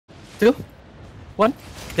2, 1.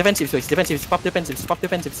 Defensives, boys. Defensives. Pop defensives. Pop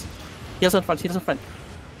defensives. Heals on front. Heals on front.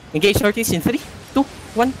 Engage northeast in 3, 2,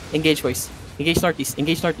 1. Engage, boys. Engage northeast.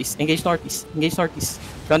 Engage northeast. Engage northeast. Engage northeast.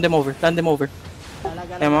 Run them over. Run them over.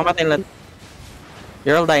 Ay, mamatay lahat.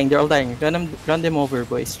 They're all dying. They're all dying. Run them over,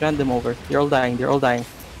 boys. Run them over. They're all dying. They're all dying.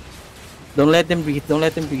 Don't let them breathe. Don't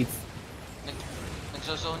let them breathe.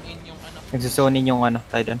 Nagzo-zone in yung ano. Nagzo-zone in yung ano,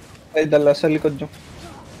 Titan. Ay, dala sa likod nyo.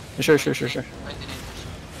 Sure.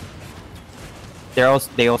 They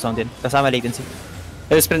all sound in. Kasama latency.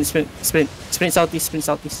 Sprint southeast.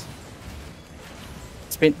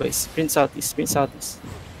 Sprint, boys. Sprint southeast.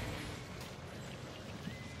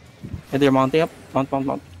 And they're mounting up.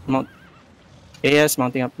 Mount. Yes,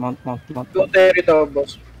 mounting up. Mount. Go Terry to,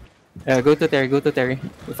 boss. Go to Terry.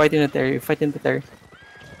 We fight in the Terry.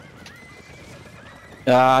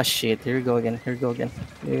 Ah, shit. Here we go again.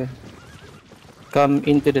 Yeah. Come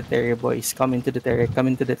into the Terry, boys. Come into the Terry.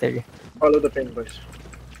 Follow the pin, boys.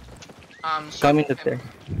 So Come into the Terry.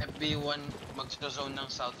 FB1 magzo-zone ng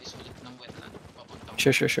southeast ulit ng wetland.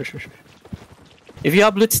 Sure. If you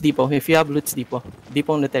have Lutz Depot.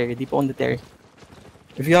 Depot on the Terry.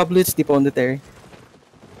 If you have Lutz Depot on the Terry.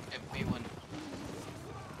 FB1.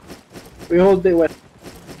 We hold the west.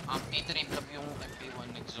 8 club yung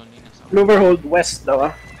FB1 nag-zone in ng south. Clover hold west daw,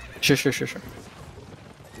 ah. Sure.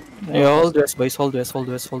 Yeah, hold west, boys. Hold west.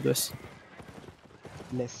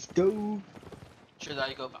 Let's go. Should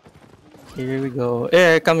I go back? Here we go.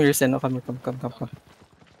 Come here, Sen. Come.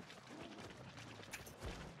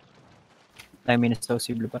 9 minutes daw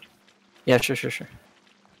si Blue Bar. Yeah, sure.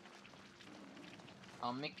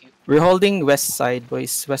 I'll make you. We're holding west side,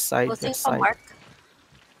 boys. West side. Mark.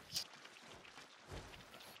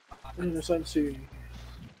 Saan si...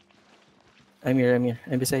 I'm here.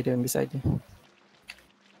 I'm beside you.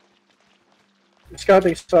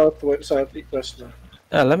 Scouting southwest na.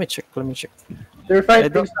 Let me check. They're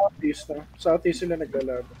fighting southeast na. Southeast sila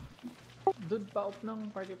naglalaban. Dude, pa-off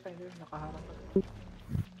ng party finder. Nakaharap ka.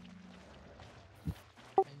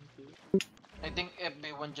 I think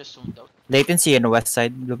FB1 just zoned out. Latency in west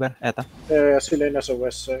side, Blue Bar. Eto. Sila nasa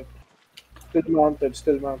west side.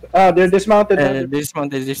 Still mounted. Ah, they're dismounted.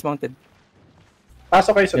 Dismounted.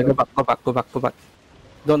 Pasok kayo sa Go back.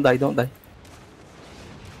 Don't die. Yeah,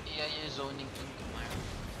 zoning in Kumar.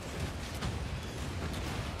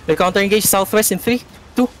 We counter engage southwest in 3,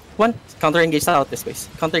 2, 1. Counter engage southwest, boys.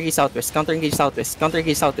 Counter engage southwest.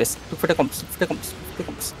 Look for the comps.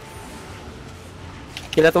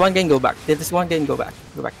 Kill that one, go back. Go back.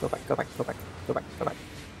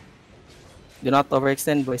 Do not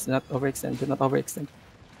overextend, boys. Do not overextend.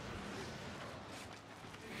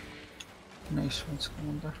 Nice ones,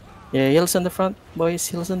 Commander. Yeah, heals on the front,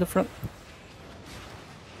 boys. You're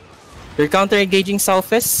counter engaging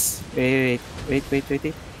southwest. Wait.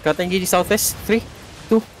 Counter engaging southwest. 3,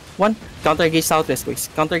 2, 1. Counter engage southwest, boys.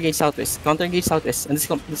 Counter engage southwest. And this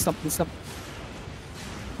clump.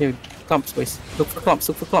 Here, clumps, boys. Look for clumps.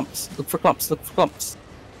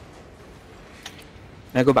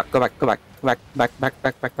 Now go back. Go back,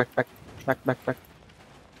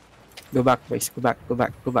 boys. Go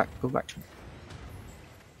back.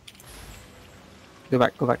 Heal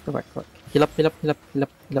up.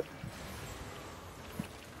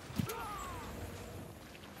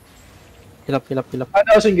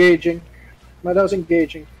 Madhouse engaging.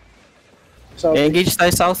 Yeah, engage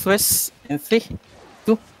southwest in 3,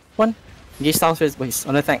 2, 1. Engage southwest, boys.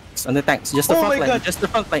 On the tanks. Just the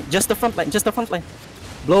front line.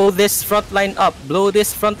 Blow this front line up.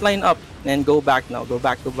 And go back now. Go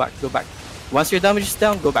back. Once your damage is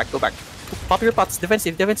down, go back. Pop your pots.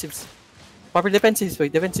 Defensives. Pop your defensives, boy.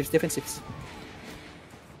 Defensives.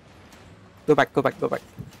 Go back.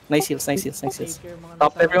 Nice heals.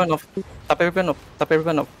 Top everyone off. Top everyone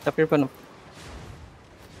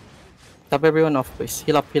off, boys.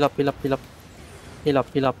 Heal up.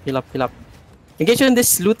 Engage in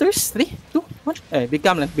this looters. 3, 2, 1. Hey, big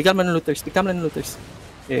gamelan looters.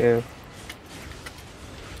 Yeah.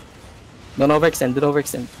 Don't overextend. Go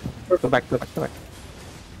back.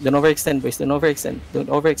 Don't overextend, boys. Don't overextend.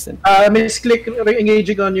 Misclick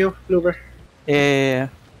engaging on you, Clover. Yeah.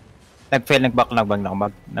 Nag-fail,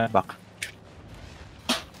 nag-back.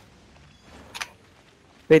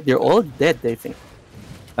 Wait, they're all dead, I think.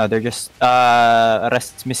 No, they're just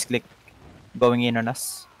rest misclick going in on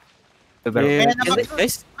us. Yeah. Kill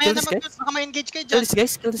this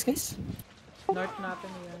guys. Kill this guys. North natin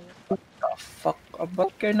yan. Fuck,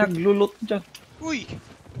 ba't kayo naglulot dyan? Uy!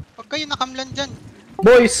 Pag kayo nakamlan dyan.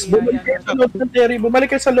 Boys, bumalik kayo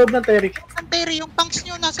sa loob ng Terry. Terry, yung tanks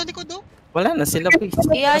nyo nasa likod oh. Wala na sila, please.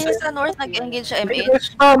 Yeah, yung sa north nag-engage sa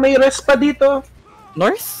MH. May rest pa dito.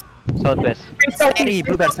 North? Southwest. Terry,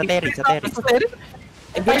 Blue Bear, sa Terry.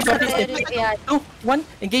 Engage northeast. Yeah. 2, 1.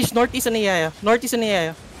 Engage northeast and Iyaya. Northeast and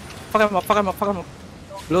Iyaya. Fuck him up.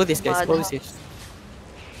 Blow this, guys. Blow this, guys.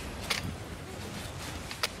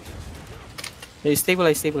 Okay,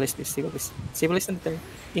 stabilize. Stabilize na tayo.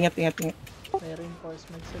 Ingat. May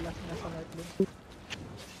reinforcement sila nasa north lane.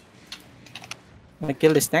 I'm gonna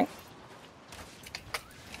kill this tank.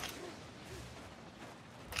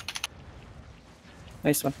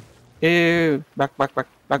 Nice one. Back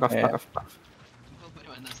off.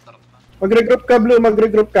 Mag-regroup ka, Blue.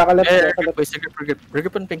 Mag-regroup ka. Kalat.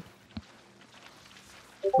 Regroup on ping.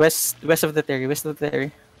 West of the Terry.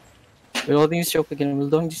 We're holding this choke again.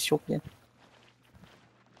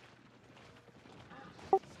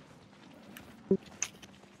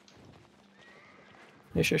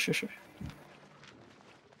 Yeah, sure.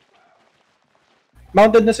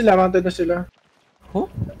 Mounted na sila. Who?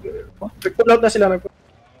 Nag-pull out na sila.